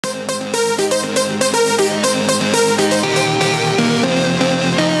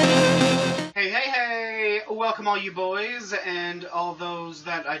welcome all you boys and all those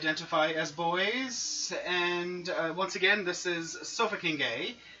that identify as boys. And once again, this is Sofa King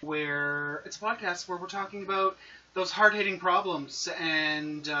Gay, where it's a podcast where we're talking about those hard-hitting problems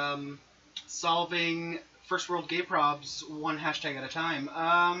and solving first world gay probs one hashtag at a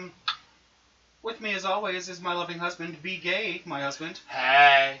time. With me, as always, is my loving husband, Be Gay, my husband.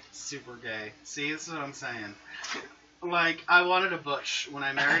 Hey. Super gay. See, this is what I'm saying. Like, I wanted a butch. When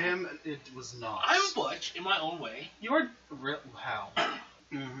I married him, it was not. I'm butch in my own way. You're how?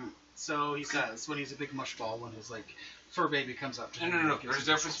 Mm-hmm. So he says when he's a big mushball when his like fur baby comes up to him. No. There's a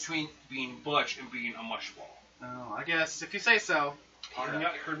difference between being butch and being a mushball. Oh, I guess if you say so. Have you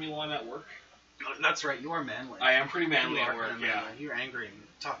not heard me while I'm at work? That's right. You are manly. I am pretty manly you at work. Yeah. You're angry and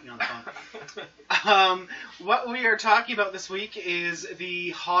talking on the phone. What we are talking about this week is the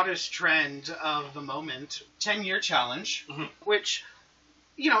hottest trend of the moment, 10-year challenge, which,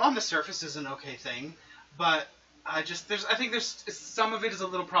 you know, on the surface is an okay thing, but I think there's some of it is a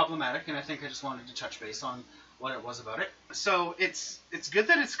little problematic, and I think I just wanted to touch base on what it was about it. So it's good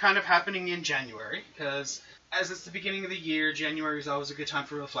that it's kind of happening in January, because as it's the beginning of the year, January is always a good time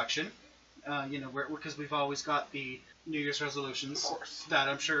for reflection. Because we've always got the New Year's resolutions, of course, that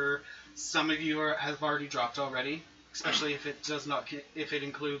I'm sure some of you have already dropped already, especially if it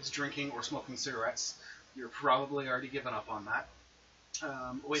includes drinking or smoking cigarettes. You're probably already given up on that.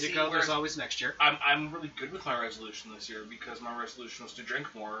 To go, there's always next year. I'm really good with my resolution this year because my resolution was to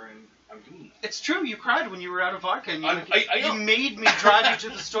drink more, and I'm doing that. It's true, you cried when you were out of vodka, and you made me drive you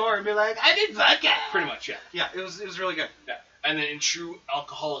to the store and be like, I need vodka! Pretty much, yeah. Yeah, it was really good. Yeah. And then in true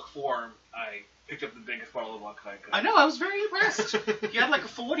alcoholic form, I picked up the biggest bottle of vodka I could. I know, I was very impressed. He had like a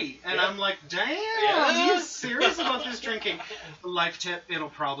 40, and I'm like, damn, he's serious about this drinking. Life tip, it'll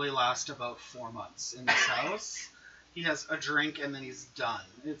probably last about 4 months in this house. He has a drink, and then he's done.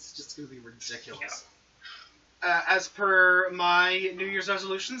 It's just going to be ridiculous. Yeah. As per my New Year's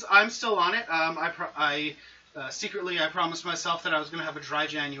resolutions, I'm still on it. Secretly, I promised myself that I was going to have a dry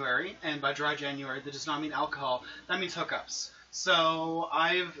January, and by dry January, that does not mean alcohol. That means hookups. So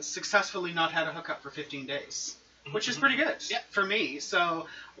I've successfully not had a hookup for 15 days, which is pretty good for me. So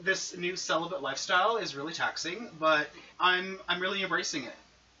this new celibate lifestyle is really taxing, but I'm really embracing it.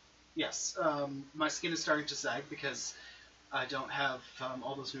 Yes, my skin is starting to sag because I don't have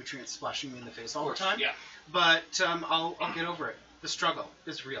all those nutrients splashing me in the face all the time. Yeah. But I'll get over it. The struggle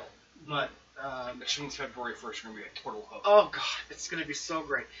is real, but. Which means February 1st is going to be a total hook. Oh, God. It's going to be so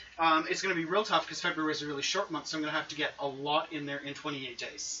great. It's going to be real tough because February is a really short month, so I'm going to have to get a lot in there in 28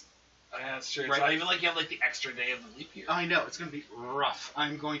 days. Yeah, that's true. Right? It's not even like you have like the extra day of the leap year. I know. It's going to be rough.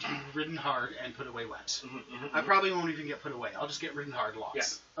 I'm going to be ridden hard and put away wet. I probably won't even get put away. I'll just get ridden hard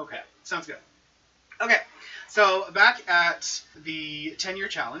lots. Yeah. Okay. Sounds good. Okay. So back at the 10-year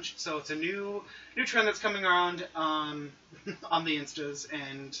challenge. So it's a new trend that's coming around on the Instas,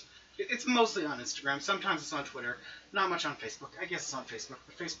 and it's mostly on Instagram. Sometimes it's on Twitter. Not much on Facebook. I guess it's on Facebook.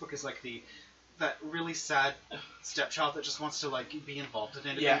 But Facebook is like that really sad stepchild that just wants to like be involved in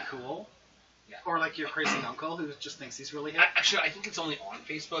it and be cool. Yeah. Or like your crazy uncle who just thinks he's really hip. Actually, I think it's only on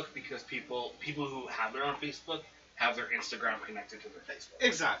Facebook because people who have their own Facebook have their Instagram connected to their Facebook.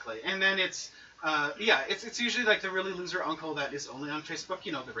 Exactly. And then it's usually like the really loser uncle that is only on Facebook,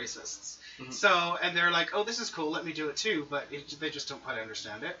 you know, the racists. So, and they're like, oh, this is cool, let me do it too, but they just don't quite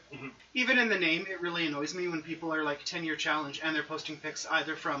understand it. Even in the name, it really annoys me when people are like 10-year challenge and they're posting pics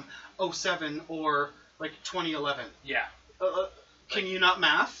either from 07 or like 2011. Yeah. Can you not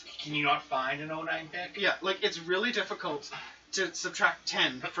math? Can you not find an 09 pic? Yeah, like it's really difficult to subtract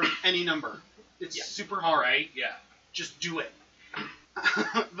 10 from any number. It's super hard. Right, yeah. Just do it.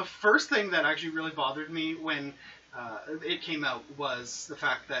 The first thing that actually really bothered me when it came out was the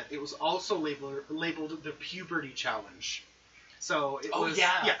fact that it was also labeled the puberty challenge. So it was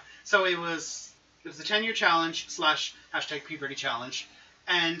So it was the 10-year challenge / hashtag puberty challenge,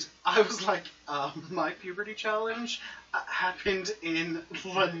 and I was like, my puberty challenge happened in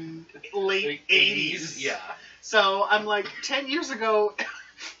the late 80s. Yeah. So I'm like, 10 years ago.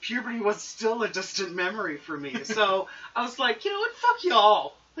 Puberty was still a distant memory for me. So I was like, you know what, fuck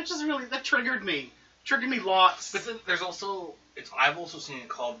y'all. That triggered me. Triggered me lots. But then there's also, I've also seen it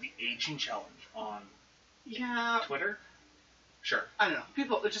called the aging challenge on Twitter. Sure. I don't know.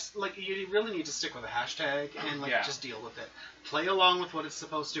 People, just like, you really need to stick with a hashtag and just deal with it. Play along with what it's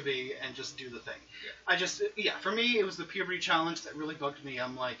supposed to be and just do the thing. Yeah. For me, it was the puberty challenge that really bugged me.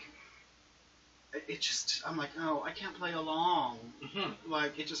 I'm like, oh, I can't play along.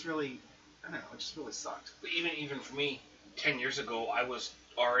 Like, it just really, I don't know, it just really sucked. But even for me, 10 years ago, I was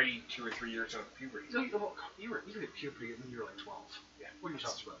already 2 or 3 years out of puberty. No, you hit puberty when you were like 12. Yeah. What are you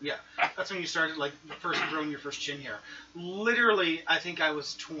talking about? Yeah. That's when you started like growing your first chin hair. Literally, I think I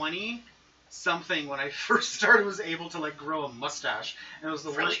was 20 something when I first was able to like grow a mustache, and it was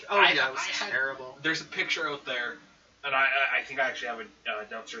the worst. Oh yeah, it was terrible. There's a picture out there, and I think I actually have it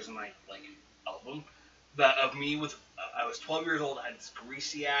downstairs in my like album of me with I was 12 years old. I had this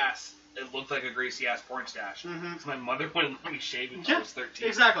greasy ass. It looked like a greasy ass porn stash. Mm-hmm. So my mother wouldn't let me shave until I was 13.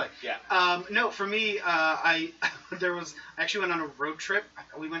 Exactly. Yeah. No, for me, I actually went on a road trip.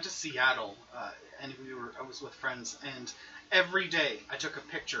 We went to Seattle, and I was with friends, and every day I took a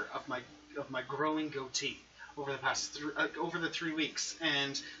picture of my growing goatee over the 3 weeks,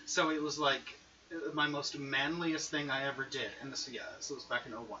 and so it was like my most manliest thing I ever did. And this was back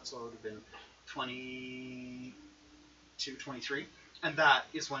in 01, so it would have been 22, 23. And that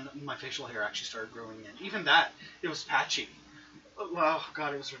is when my facial hair actually started growing in. Even that, it was patchy. Oh,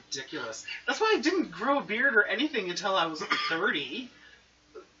 God, it was ridiculous. That's why I didn't grow a beard or anything until I was 30,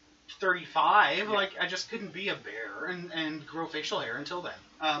 35. Yeah. Like, I just couldn't be a bear and grow facial hair until then.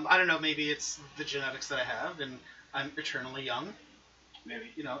 I don't know, maybe it's the genetics that I have, and I'm eternally young.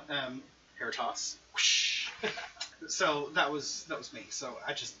 Maybe. You know, hair toss. Whoosh. So that was me. So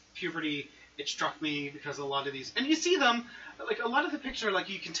puberty, it struck me because a lot of these, and you see them, like a lot of the picture, like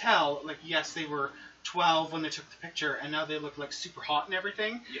you can tell, like yes, they were 12 when they took the picture, and now they look like super hot and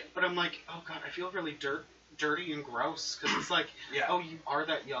everything. Yeah. But I'm like, oh God, I feel really dirty and gross, because it's like, yeah. Oh, you are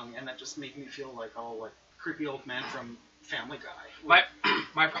that young, and that just made me feel like creepy old man from Family Guy.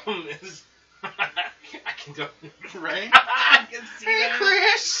 My problem is, I can go right. I can see hey, that.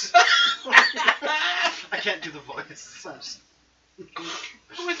 Chris. I can't do the voice.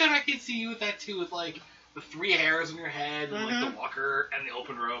 Oh my God, I can see you with that too, with like the 3 hairs on your head, and like the walker and the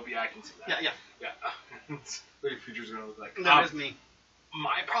open robe. Yeah, I can see that. Yeah. That's what your future's gonna look like. That is me.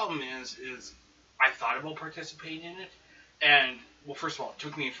 My problem is I thought about participating in it, and well, first of all, it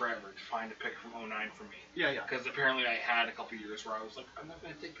took me forever to find a pic from 09 for me. Yeah. Because apparently I had a couple years where I was like, I'm not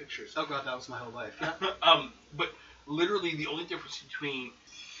gonna take pictures. Oh God, that was my whole life. Yeah. But literally the only difference between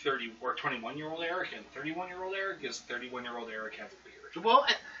 30 or 21-year-old Eric and 31-year-old Eric is 31-year-old Eric has a beard. Well,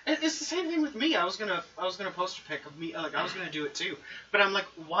 it's the same thing with me. I was gonna post a pic of me, like I was gonna do it too, but I'm like,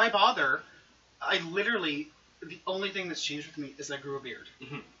 why bother? I literally, the only thing that's changed with me is I grew a beard.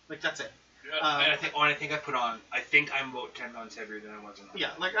 Mm-hmm. Like that's it. And I think I'm about 10 pounds heavier than I was in that.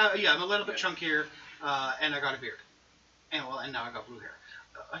 Yeah, like I'm a little bit chunkier, and I got a beard, and now I got blue hair.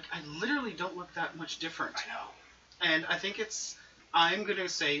 Like I literally don't look that much different. I know. And I think I'm gonna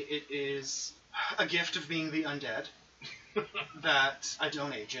say it is a gift of being the undead that I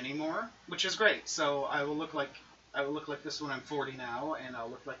don't age anymore, which is great. So I will look like this when I'm 40 now, and I'll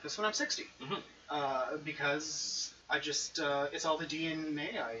look like this when I'm 60. Mm-hmm. Because I just it's all the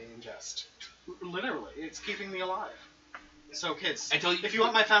DNA I ingest. Literally, it's keeping me alive. So kids, if you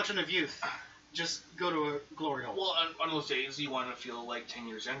want my fountain of youth, just go to a glory hole. Well, on those days you want to feel like 10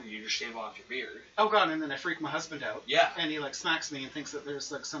 years younger, you just shave off your beard. Oh God, and then I freak my husband out. Yeah. And he like smacks me and thinks that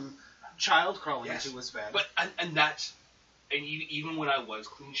there's like some child crawling into his bed. But even when I was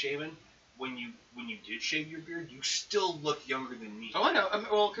clean shaven, when you did shave your beard, you still look younger than me. Oh, I know.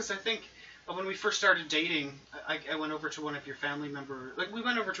 Well, because I think when we first started dating, I went over to one of your family members. Like we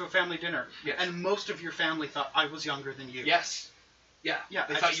went over to a family dinner, and most of your family thought I was younger than you. Yes. Yeah.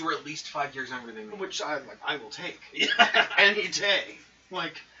 They thought you were at least 5 years younger than me. Which I will take any day.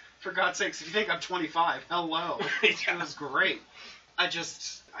 Like, for God's sakes, if you think I'm 25, hello. It was great. I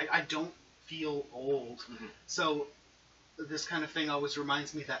don't feel old. Mm-hmm. So this kind of thing always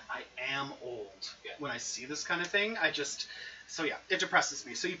reminds me that I am old. Yeah. When I see this kind of thing, it depresses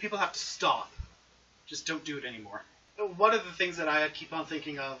me. So you people have to stop. Just don't do it anymore. One of the things that I keep on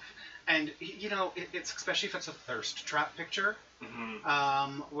thinking of, and it's especially if it's a thirst trap picture,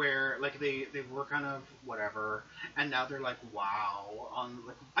 mm-hmm. Where like they were kind of whatever, and now they're like wow on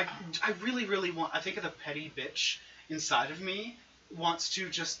like I really really want. I think of the petty bitch inside of me wants to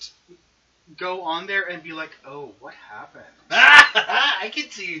just go on there and be like, oh, what happened? I can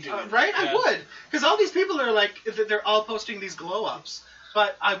see you doing that. Right? Yeah. I would. Because all these people are like, they're all posting these glow-ups.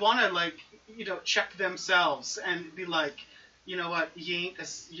 But I want to, like, check themselves and be like, you know what,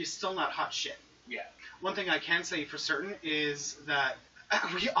 you're still not hot shit. Yeah. One thing I can say for certain is that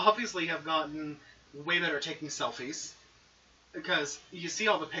we obviously have gotten way better at taking selfies. Because you see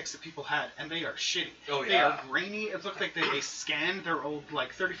all the pics that people had, and they are shitty. Oh, yeah. They are grainy. It looks like they scanned their old,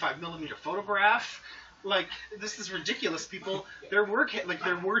 35mm photograph. Like, this is ridiculous, people. There were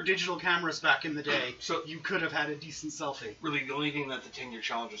digital cameras back in the day, so you could have had a decent selfie. Really, the only thing that the 10-year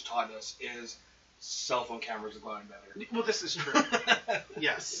challenge has taught us is cell phone cameras have gotten better. Well, this is true.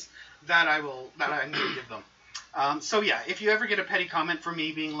 Yes, that I need to give them. So yeah, if you ever get a petty comment from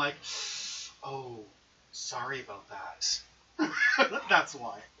me being like, "Oh, sorry about that," that's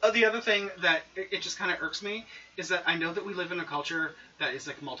why. The other thing that it just kind of irks me is that I know that we live in a culture that is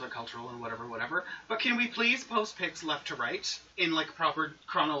like multicultural and whatever. But can we please post pics left to right in like proper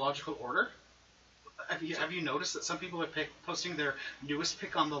chronological order? Have you noticed that some people are posting their newest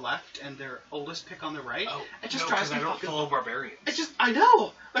pic on the left and their oldest pic on the right? Oh, it just no, drives me I don't fucking. follow barbarians. I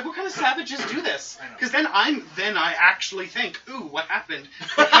know. Like, what kind of savages do this? Because then I actually think, ooh, what happened?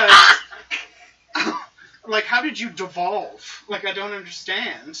 Because, like, how did you devolve? Like, I don't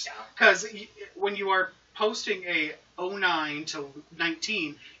understand. Because when you are posting a 09 to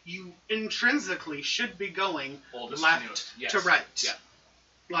 19, you intrinsically should be going oldest left to right. Yeah.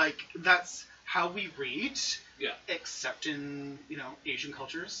 Like, that's how we read, yeah. Except in, Asian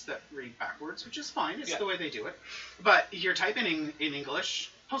cultures that read backwards, which is fine. It's the way they do it. But you're typing in English,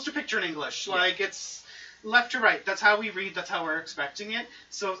 post a picture in English. Yeah. Like, it's left to right. That's how we read. That's how we're expecting it.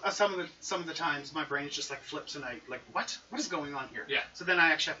 So some of the times my brain just like flips and I like, what? What is going on here? Yeah. So then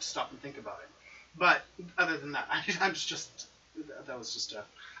I actually have to stop and think about it. But other than that, that was just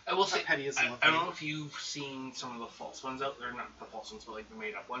I will say, petty as I don't know if you've seen some of the false ones out there. Not the false ones, but like the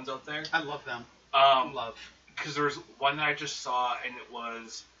made-up ones out there. I love them. Because there was one that I just saw, and it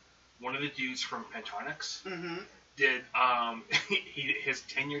was one of the dudes from Pentatonics. Mm-hmm. Did his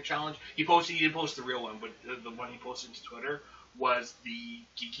 10-year challenge. He did post the real one, but the one he posted to Twitter was the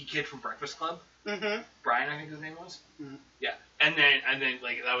geeky kid from Breakfast Club. Mm-hmm. Brian, I think his name was. Mm-hmm. Yeah, and then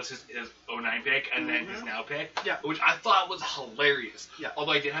like that was his 09 pick, and then his now pick. Yeah, which I thought was hilarious. Yeah.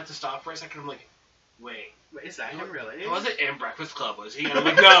 Although I did have to stop for a second. I'm like, wait, is that him really? Was it in Breakfast Club? Was he? And I'm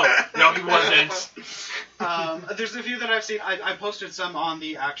like, no, he wasn't. There's a few that I've seen. I posted some on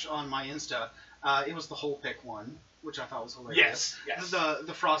my Insta. It was the whole pick one, which I thought was hilarious. Yes.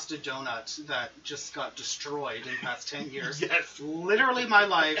 The frosted donut that just got destroyed in the past 10 years. Yes. Literally my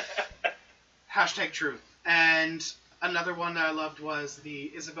life. #truth. And another one that I loved was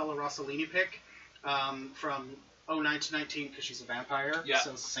the Isabella Rossellini pick from 09 to 19 because she's a vampire. Yeah.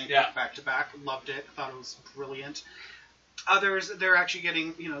 So it's the same pick back to back. Loved it. Thought it was brilliant. Others, they're actually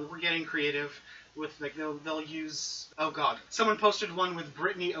getting, we're getting creative with, like, they'll use, oh God. Someone posted one with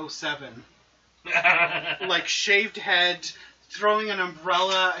Britney 07. Like, shaved head, throwing an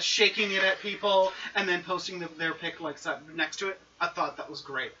umbrella, shaking it at people, and then posting their pic, like, next to it. I thought that was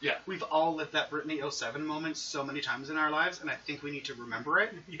great. Yeah. We've all lived that Britney 07 moment so many times in our lives, and I think we need to remember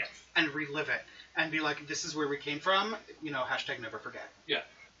it. Yes. And relive it. And be like, this is where we came from, #never forget. Yeah.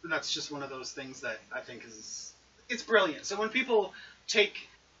 That's just one of those things that I think it's brilliant. So when people take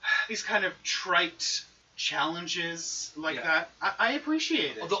these kind of trite challenges like that, I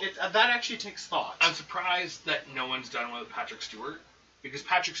appreciate it. Although, that actually takes thought. I'm surprised that no one's done one with Patrick Stewart. Because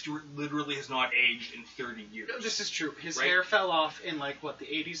Patrick Stewart literally has not aged in 30 years. No, this is true. His hair fell off in the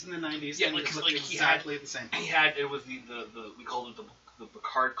 80s and the 90s. Yeah, and like, he like exactly the same. It was we called it the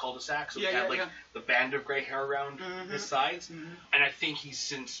Picard cul-de-sac. So he had the band of gray hair around his sides. Mm-hmm. And I think he's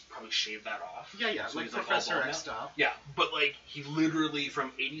since probably shaved that off. Yeah, so like Professor X style. Yeah, but he literally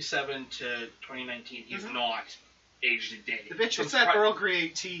from 87 to 2019, he's not aged a day. The bitch was that Earl Grey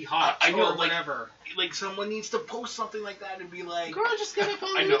tea hot or whatever. Like someone needs to post something like that and be like, girl, just get up on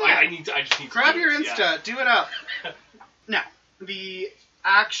I know. I just need to grab your Insta, do it up. Now, the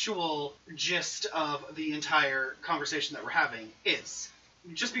actual gist of the entire conversation that we're having is,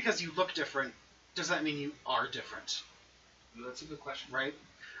 just because you look different, does that mean you are different? That's a good question, right?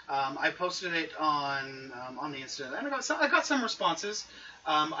 I posted it on the Insta, and I got some responses.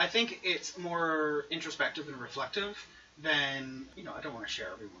 I think it's more introspective and reflective than, I don't want to share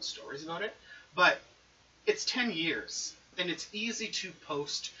everyone's stories about it, but it's 10 years, and it's easy to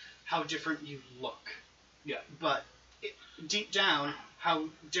post how different you look. Yeah. But deep down, how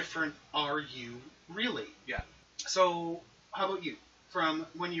different are you really? Yeah. So, how about you? From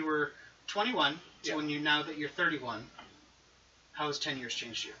when you were 21 to now that you're 31, how has 10 years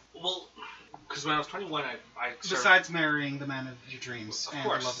changed you? Well, because when I was 21, I started... Besides marrying the man of your dreams and the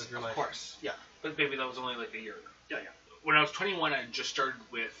love of your life. Of course. Yeah. But maybe that was only like a year ago. Yeah. When I was 21, I just started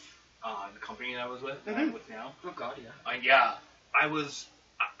with the company that I was with, that I'm with now. Oh God, yeah. Yeah. I was...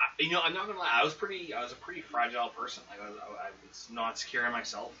 I'm not gonna lie. I was a pretty fragile person. I was not secure in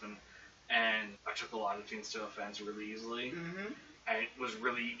myself, and I took a lot of things to offense really easily. Mm-hmm. And it was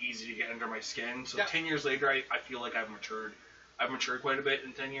really easy to get under my skin. So 10 years later, I feel like I've matured. I've matured quite a bit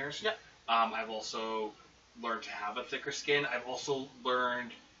in 10 years. Yeah. I've also learned to have a thicker skin. I've also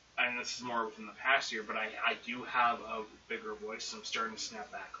learned, and this is more within the past year, but I do have a bigger voice, so I'm starting to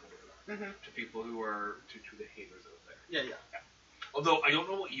snap back a little to people who are to the haters out there. Yeah. Although I don't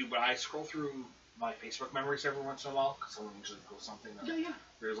know what you, but I scroll through my Facebook memories every once in a while because someone usually posts something. That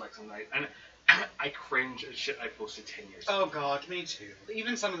there's like something, and I cringe at shit I posted 10 years ago. Oh God, me too.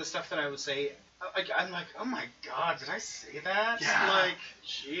 Even some of the stuff that I would say, I'm like, oh my God, did I say that? Yeah. Like,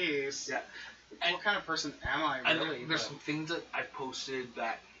 jeez. Yeah. What kind of person am I really? There's some things that I posted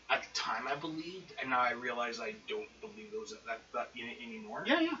that at the time I believed, and now I realize I don't believe those that anymore.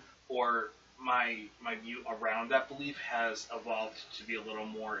 Yeah. Or my view around that belief has evolved to be a little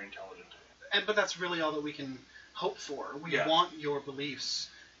more intelligent. But that's really all that we can hope for. We want your beliefs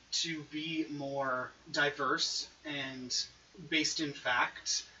to be more diverse and based in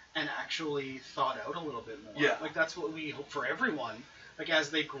fact and actually thought out a little bit more. Yeah. Like, that's what we hope for everyone. Like, as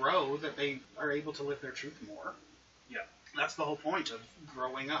they grow, that they are able to live their truth more. Yeah. That's the whole point of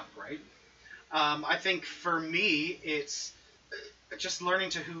growing up, right? I think for me, it's just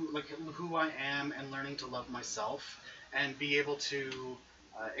learning to who I am and learning to love myself and be able to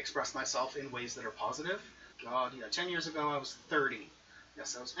express myself in ways that are positive. God, 10 years ago I was 30.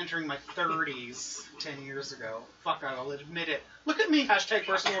 Yes, I was entering my 30s 10 years ago. Fuck, I will admit it. Look at me, hashtag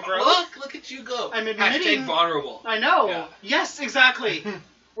personal growth. Look at you go. I'm admitting. Hashtag vulnerable. I know. Yeah. Yes, exactly.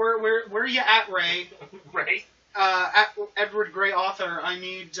 Where are you at, Ray? Right. At Edward Gray author, I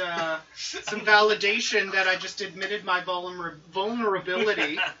need some validation that I just admitted my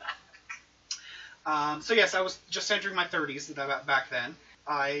vulnerability. So yes, I was just entering my 30s back then.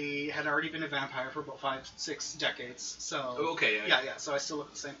 I had already been a vampire for about 5-6 decades. So okay. Yeah. So I still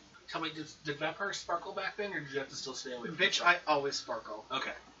look the same. Tell me, did vampires sparkle back then, or did you have to still stay away from Bitch, I always sparkle.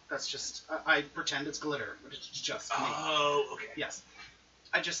 Okay. That's just I pretend it's glitter, but it's just me. Oh, okay. Yes.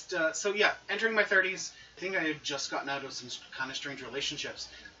 I just entering my 30s. I think I had just gotten out of some kind of strange relationships,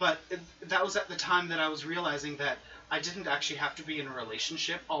 but that was at the time that I was realizing that I didn't actually have to be in a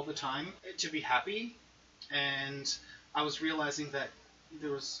relationship all the time to be happy, and I was realizing that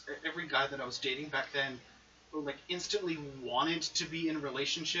there was every guy that I was dating back then, like, instantly wanted to be in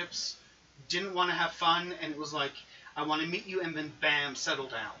relationships, didn't want to have fun, and it was like, I want to meet you and then bam, settle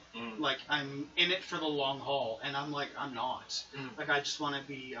down. Like, I'm in it for the long haul, and I'm like, I'm not. Like, I just want to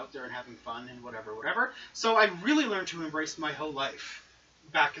be out there and having fun and whatever. So I really learned to embrace my whole life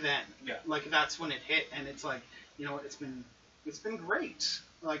back then. Yeah. Like, that's when it hit, and it's like, you know what, it's been great.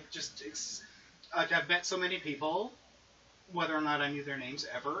 Like, like, I've met so many people. Whether or not I knew their names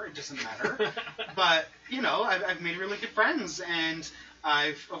ever, it doesn't matter. But, you know, I've made really good friends, and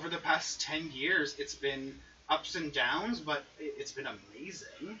over the past 10 years, it's been ups and downs, but it's been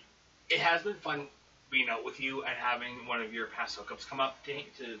amazing. It has been fun being out with you and having one of your past hookups come up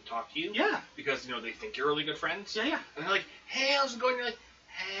to talk to you. Yeah. Because, you know, they think you're really good friends. Yeah. And they're like, hey, how's it going? You're like,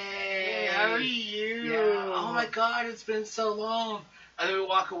 hey, how are you? Yeah. Oh my God, it's been so long. And then we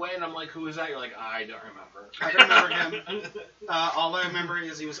walk away, and I'm like, who is that? You're like, I don't remember. I don't remember him. All I remember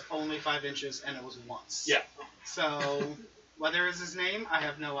is he was only 5 inches, and it was once. Yeah. So, whether it's his name, I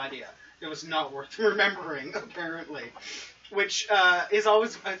have no idea. It was not worth remembering, apparently. Which is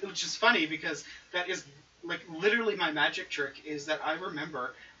funny, because that is, like, literally my magic trick, is that I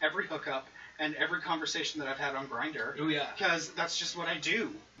remember every hookup and every conversation that I've had on Grindr. Oh, yeah. Because that's just what I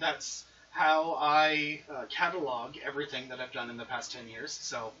do. That's how I catalog everything that I've done in the past 10 years,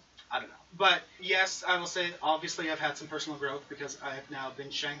 so I don't know. But yes, I will say, obviously I've had some personal growth because I have now been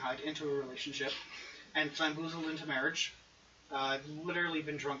shanghaied into a relationship and flamboozled into marriage. I've literally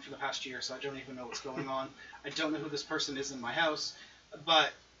been drunk for the past year, so I don't even know what's going on. I don't know who this person is in my house,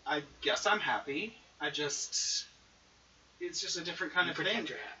 but I guess I'm happy. It's just a different kind of thing.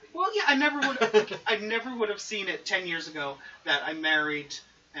 You're happy. Well, yeah, I never would have seen it 10 years ago that I'm married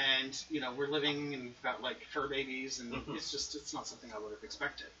and, you know, we're living and we've got, like, fur babies, and it's not something I would have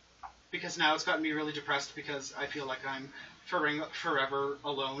expected. Because now it's gotten me really depressed because I feel like I'm forever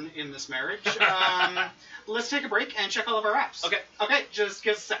alone in this marriage. Let's take a break and check all of our apps. Okay, just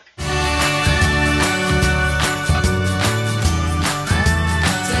give us a sec.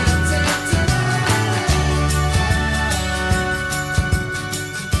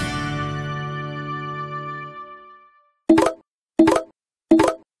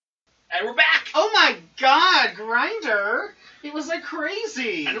 And we're back! Oh my God, Grindr! It was like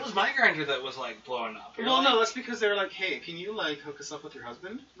crazy. And it was my Grindr that was like blowing up. Well, no, that's because they were like, hey, can you like hook us up with your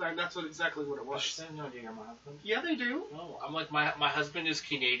husband? That's exactly what it was. They have no idea you're my husband. Yeah, they do. No, I'm like, my husband is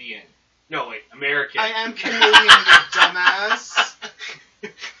Canadian. No, wait, American. I am Canadian, you dumbass.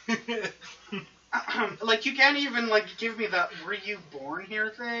 Like, you can't even, like, give me that were you born here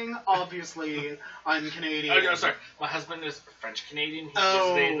thing. Obviously, I'm Canadian. Oh, no, sorry. My husband is French-Canadian. He's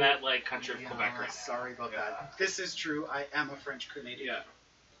visiting that, like, country of Quebec right now. Sorry about that. This is true. I am a French-Canadian. Yeah.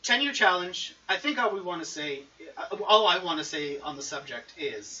 10-year challenge. I think all I want to say on the subject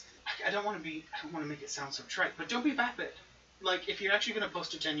is, I don't want to make it sound so trite, but don't be vapid. Like, if you're actually going to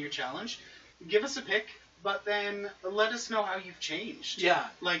post a 10-year challenge, give us a pic, but then let us know how you've changed. Yeah.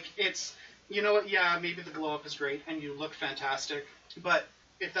 Like, it's, you know what, yeah, maybe the glow up is great and you look fantastic, but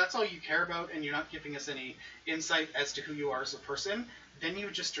if that's all you care about and you're not giving us any insight as to who you are as a person, then you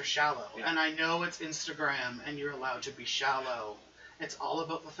just are shallow. Yeah. And I know it's Instagram and you're allowed to be shallow. It's all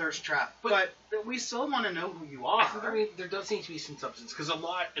about the thirst trap. But we still want to know who you are. I mean, there does need to be some substance, because a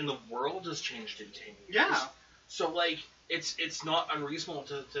lot in the world has changed in 10 years. Yeah. So, like, it's not unreasonable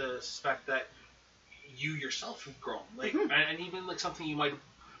to suspect that you yourself have grown. Like, and even, like, something you might have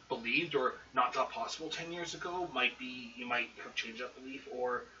believed or not thought possible 10 years ago you might have changed that belief,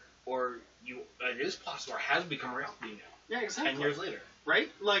 or it is possible or has become reality now. Yeah, exactly. 10 years later.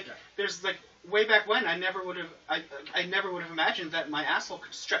 Right? Like, there's, like, way back when, I never would have imagined that my asshole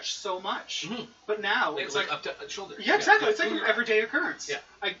could stretch so much. Mm-hmm. But now, like, it's like up to shoulder. Yeah, exactly. It's like an everyday occurrence. Yeah.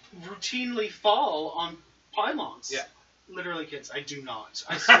 I routinely fall on pylons. Yeah. Literally, kids, I do not.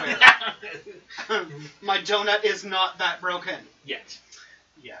 I swear. My donut is not that broken. Yet.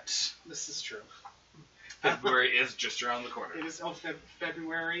 This is true. February is just around the corner. It is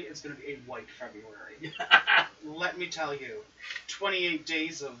February. It's going to be a white February. Let me tell you, 28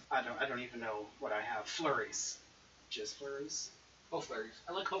 days of I don't even know what I have. Flurries, just flurries. Oh, flurries.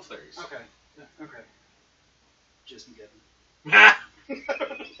 I like whole flurries. Okay. Yeah, okay. Just kidding.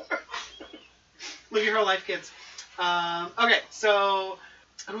 Live your whole life, kids. Okay, so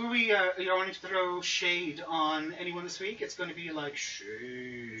who are we? You're wanting to throw shade on anyone this week? It's going to be like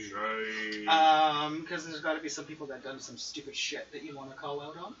shade. Because there's got to be some people that done some stupid shit that you want to call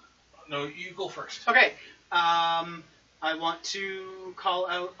out on. No, you go first. Okay. I want to call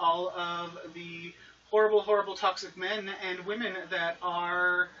out all of the horrible, horrible toxic men and women that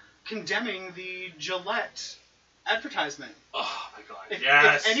are condemning the Gillette advertisement. Oh my god.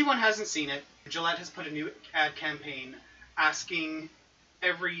 If anyone hasn't seen it, Gillette has put a new ad campaign asking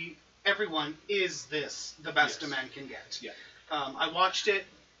everyone, is this the best a man can get? Yeah. I watched it.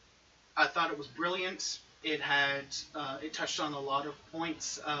 I thought it was brilliant. It had it touched on a lot of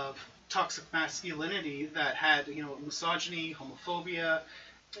points of toxic masculinity that had, misogyny, homophobia,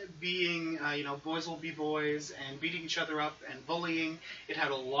 being, boys will be boys and beating each other up and bullying. It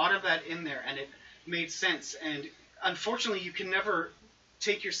had a lot of that in there, and it made sense. And unfortunately, you can never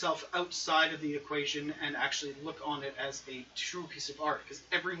take yourself outside of the equation and actually look on it as a true piece of art, because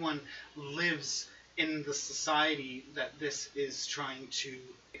everyone lives in the society that this is trying to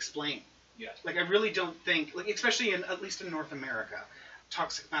explain. Yes. Like, I really don't think, like, especially at least in North America,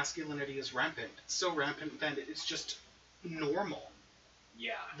 toxic masculinity is rampant. It's so rampant that it's just normal.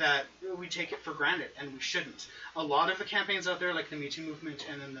 Yeah. That we take it for granted, and we shouldn't. A lot of the campaigns out there, like the Me Too movement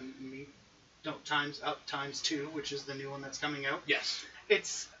and then Times Up Times 2, which is the new one that's coming out. Yes.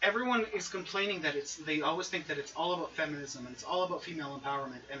 Everyone is complaining that they always think that it's all about feminism and it's all about female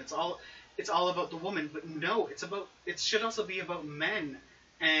empowerment and it's all about the woman, but no, it should also be about men,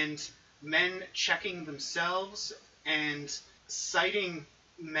 and men checking themselves and citing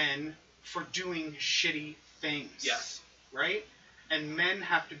men for doing shitty things. Yes. Right? And men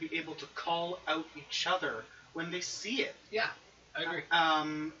have to be able to call out each other when they see it. Yeah, I agree.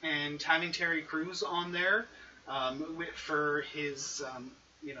 And having Terry Crews on there for his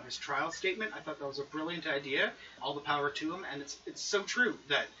his trial statement, I thought that was a brilliant idea. All the power to him, and it's so true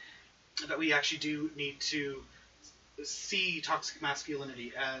that we actually do need to see toxic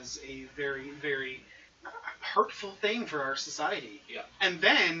masculinity as a very, very hurtful thing for our society. Yeah. And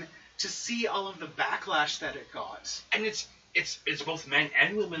then to see all of the backlash that it got. And it's both men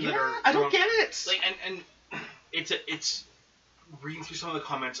and women that are. I don't get it. Like, and it's reading through some of the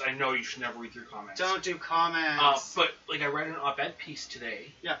comments. I know you should never read through comments. Don't do comments. But like, I read an op-ed piece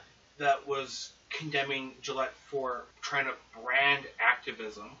today. Yeah. That was condemning Gillette for trying to brand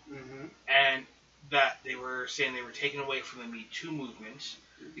activism, and that they were saying they were taken away from the Me Too movement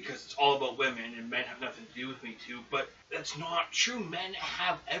because it's all about women and men have nothing to do with Me Too. But that's not true. Men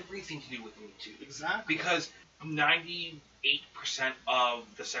have everything to do with Me Too. Exactly. Because 98% of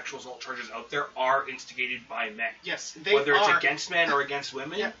the sexual assault charges out there are instigated by men. Yes, whether it's against men or against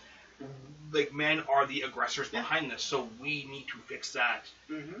women. Yeah. Like, men are the aggressors behind this, so we need to fix that.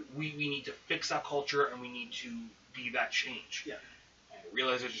 We need to fix that culture, and we need to be that change. Yeah. I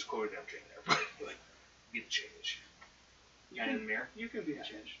realize I just quoted MJ there, but like, be the change. And in the mirror. You can be the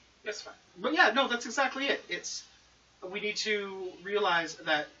change. That's fine. But yeah, no, that's exactly it. We need to realize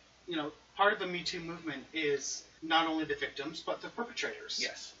that, part of the Me Too movement is not only the victims, but the perpetrators.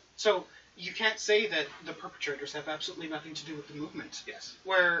 Yes. So, you can't say that the perpetrators have absolutely nothing to do with the movement. Yes.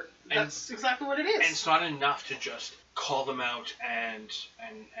 Where that's exactly what it is. And it's not enough to just call them out and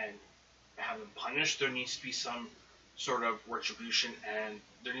have them punished. There needs to be some sort of retribution, and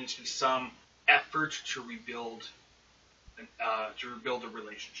there needs to be some effort to rebuild a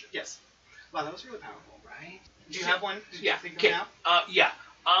relationship. Yes. Wow, that was really powerful. Right? Do you have one? Did you think of okay. now?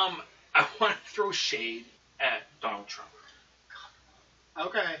 I want to throw shade at Donald Trump.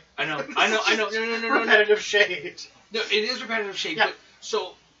 Okay. I know. No. Repetitive shade. No, it is repetitive shade. Yeah. But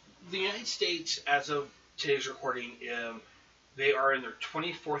so the United States, as of today's recording, they are in their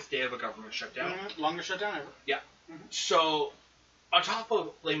 24th day of a government shutdown. Longest shutdown ever. Yeah. So on top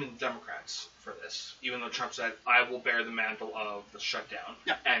of blaming the Democrats for this, even though Trump said, I will bear the mantle of the shutdown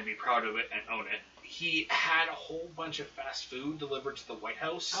and be proud of it and own it, he had a whole bunch of fast food delivered to the White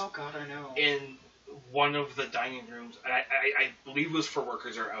House. Oh, God, I know. In one of the dining rooms. And I believe it was for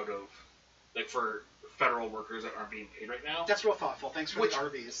workers that are out of, like for federal workers that aren't being paid right now. That's real thoughtful. Thanks for the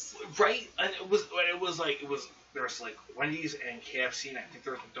Arby's. Right? And there was like Wendy's and KFC, and I think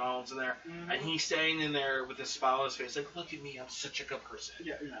there was McDonald's in there. And he's standing in there with a smile on his face, like, look at me, I'm such a good person.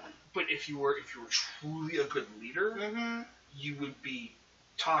 Yeah, no. But if you were truly a good leader, you would be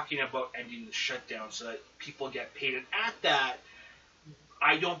talking about ending the shutdown so that people get paid. And at that,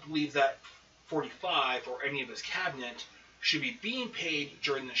 I don't believe that 45 or any of his cabinet should be being paid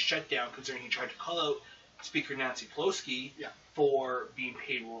during the shutdown, considering he tried to call out Speaker Nancy Pelosi for being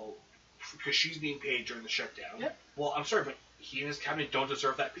paid because she's being paid during the shutdown. Yep. Well, I'm sorry, but he and his cabinet don't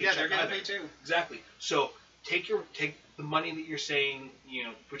deserve that paycheck. Yeah, they're getting paid too. Exactly. So take the money that you're saying,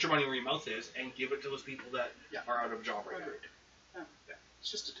 put your money where your mouth is, and give it to those people that are out of a job right now. Yeah.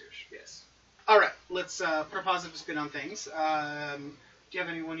 It's just a douche. Yes. All right, let's put a positive spin on things. Do you have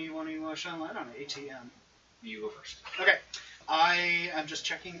anyone you want to shine light on? ATM. You go first. Okay. I am just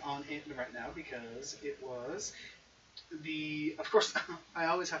checking on it right now because it was of course, I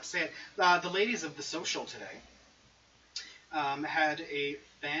always have to say it, the ladies of The Social today had a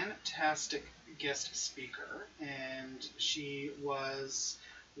fantastic guest speaker, and she was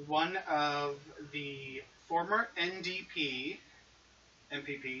one of the former MPP,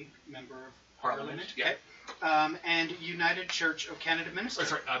 Member of Parliament, yeah. and United Church of Canada Minister. Oh,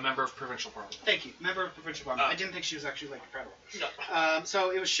 sorry, a Member of Provincial Parliament. Thank you, Member of Provincial Parliament. I didn't think she was actually like federal. No.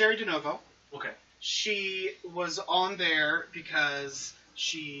 So it was Sherry DeNovo. Okay. She was on there because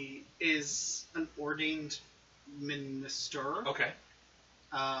she is an ordained minister. Okay.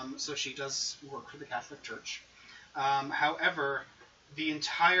 So she does work for the Catholic Church. However, the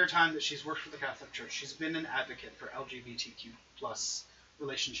entire time that she's worked for the Catholic Church, she's been an advocate for LGBTQ plus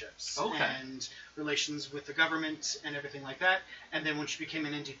relationships and relations with the government and everything like that. And then when she became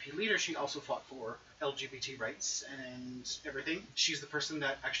an NDP leader, she also fought for LGBT rights and everything. She's the person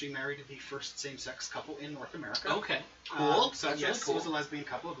that actually married the first same-sex couple in North America. Okay, cool. So That's yes, really cool. It was a lesbian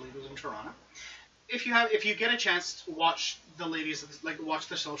couple. I believe it was in Toronto. If you get a chance to watch the ladies, watch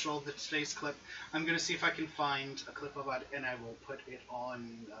The Social, today's clip. I'm gonna see if I can find a clip of it, and I will put it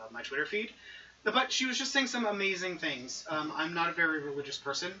on my Twitter feed. But she was just saying some amazing things. I'm not a very religious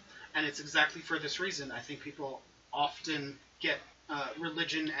person, and it's exactly for this reason. I think people often get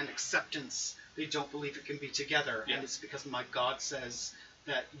religion and acceptance. They don't believe it can be together, and it's because my God says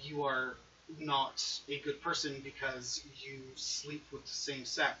that you are not a good person because you sleep with the same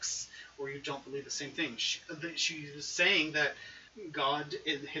sex or you don't believe the same thing. She was saying that God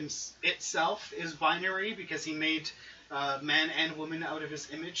itself is binary because he made man and woman out of his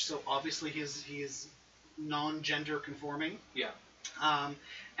image, so obviously he is non-gender conforming. Yeah.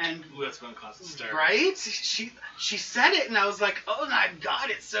 And that's going to cause a stir. Right? She said it, and I was like, oh my God,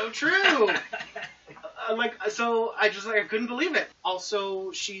 it's so true. I couldn't believe it.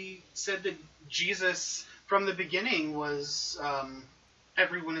 Also, she said that Jesus, from the beginning, was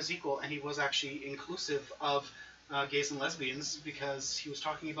everyone is equal, and he was actually inclusive of gays and lesbians because he was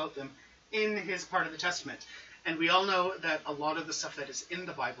talking about them in his part of the Testament. And we all know that a lot of the stuff that is in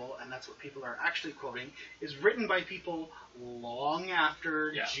the Bible, and that's what people are actually quoting, is written by people long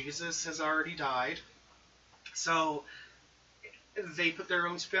after Jesus has already died. So they put their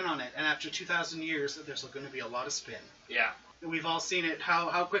own spin on it, and after 2,000 years, there's going to be a lot of spin. Yeah. We've all seen it.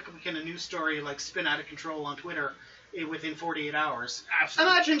 How quickly can a news story spin out of control on Twitter within 48 hours?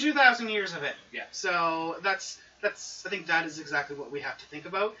 Absolutely. Imagine 2,000 years of it. Yeah. So that's I think that is exactly what we have to think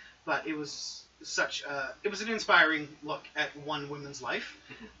about. But it was it was an inspiring look at one woman's life,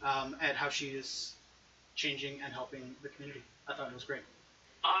 at how she is changing and helping the community. I thought it was great.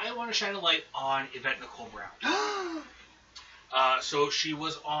 I want to shine a light on Yvette Nicole Brown. So she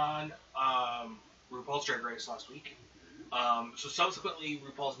was on RuPaul's Drag Race last week, So subsequently,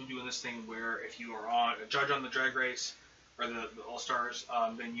 RuPaul's been doing this thing where if you are a judge on the Drag Race or the All Stars,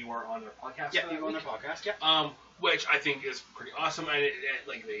 then you are on their podcast. Yeah, you go on their podcast. Yeah. Which I think is pretty awesome, and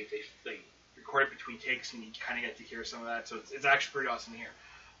like they record it between takes, and you kind of get to hear some of that. So it's actually pretty awesome to hear.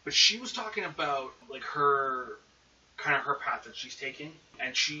 But she was talking about like her path that she's taking,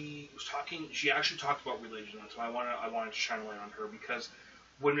 and she actually talked about religion. That's why I wanted to shine a light on her, because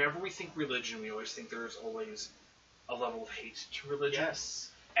whenever we think religion, we always think there's always a level of hate to religion. Yes.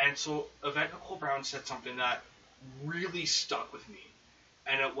 And so Yvette Nicole Brown said something that really stuck with me,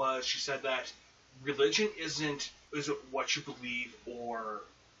 and it was, she said that religion isn't what you believe or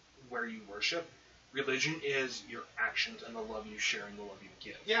where you worship. Religion is your actions and the love you share and the love you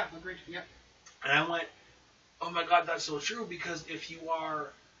give. Yeah, agreed. Yeah. And I went, oh my God, that's so true, because if you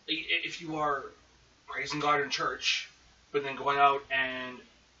are praising God in church, but then going out and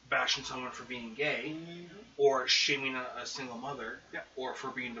bashing someone for being gay, or shaming a single mother, or for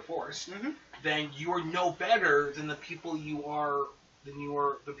being divorced, then you are no better than the people you are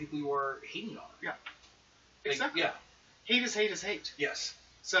hating on. Yeah. Exactly. Yeah. Hate is hate is hate. Yes.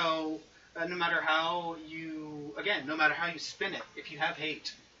 So no matter how you spin it, if you have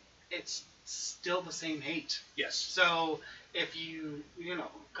hate, it's still the same hate. Yes. So if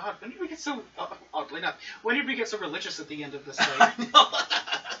God, when did we get so, oddly enough, when did we get so religious at the end of this thing?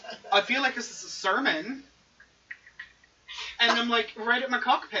 I feel like this is a sermon, and I'm like right at my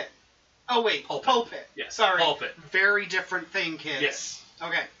cockpit. Oh wait, pulpit. Yes. Sorry. Pulpit. Very different thing, kids. Yes.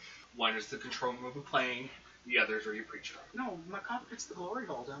 Okay. One is the control room of a plane, the others are your preacher. No, my cockpit's the glory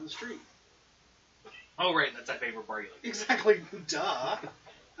hole down the street. Oh right, that's that favorite bar you like. Exactly. Duh.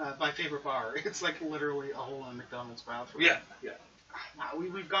 My favorite bar. It's like literally a hole in McDonald's bathroom. Yeah. Yeah. Wow,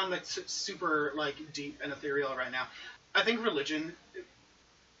 we've gone like super like deep and ethereal right now. I think religion,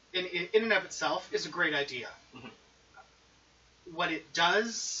 in and of itself, is a great idea. What it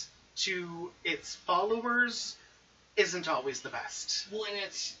does to its followers isn't always the best. Well,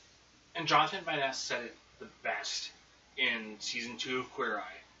 and Jonathan Van Ness said it the best in season 2 of Queer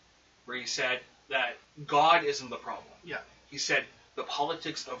Eye, where he said that God isn't the problem. Yeah. He said the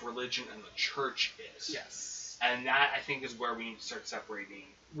politics of religion and the church is. Yes. And that, I think, is where we need to start separating.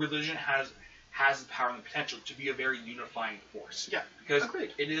 Religion has the power and the potential to be a very unifying force. Yeah. Because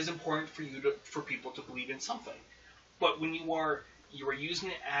agreed. It is important for people to believe in something. But when you are using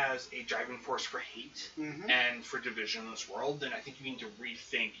it as a driving force for hate and for division in this world, then I think you need to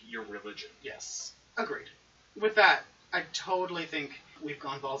rethink your religion. Yes. Agreed. With that, I totally think we've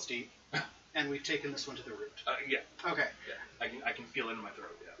gone balls deep, and we've taken this one to the root. Yeah. Okay. Yeah. I can feel it in my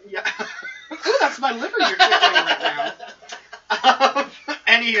throat. Yeah. Ooh, that's my liver you're tickling right now.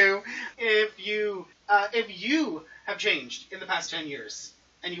 Anywho, if you have changed in the past 10 years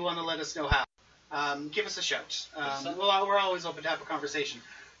and you want to let us know how, give us a shout. We're always open to have a conversation.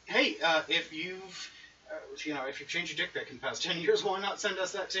 Hey, if you've changed your dick pic in the past 10 years, why not send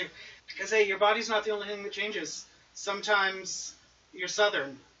us that too? Because hey, your body's not the only thing that changes. Sometimes your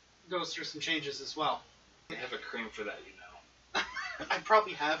southern goes through some changes as well. I have a cream for that, I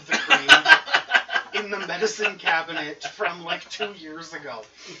probably have the cream in the medicine cabinet from like 2 years ago.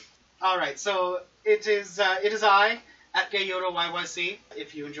 All right, so it is I at GayYodaYYC.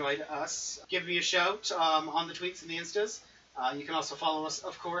 If you enjoyed us, give me a shout on the tweets and the instas. You can also follow us,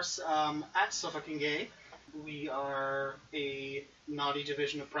 of course, at So Fucking Gay. We are a naughty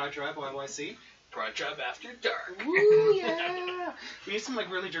division of Pride Tribe YYC. Pride Tribe After Dark. Woo, yeah. We need some like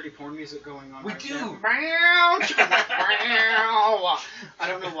really dirty porn music going on. We right do. There. I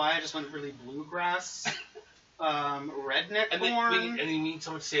don't know why. I just went really bluegrass, redneck porn. And you need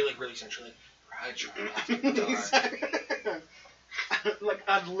someone to say like really centrally, Pride Tribe After Dark. Like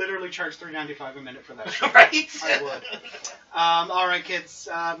I'd literally charge $3.95 a minute for that show. Right? I would. All right, kids.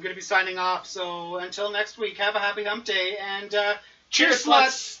 I'm gonna be signing off. So until next week, have a happy hump day and cheers,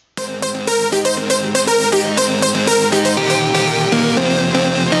 sluts.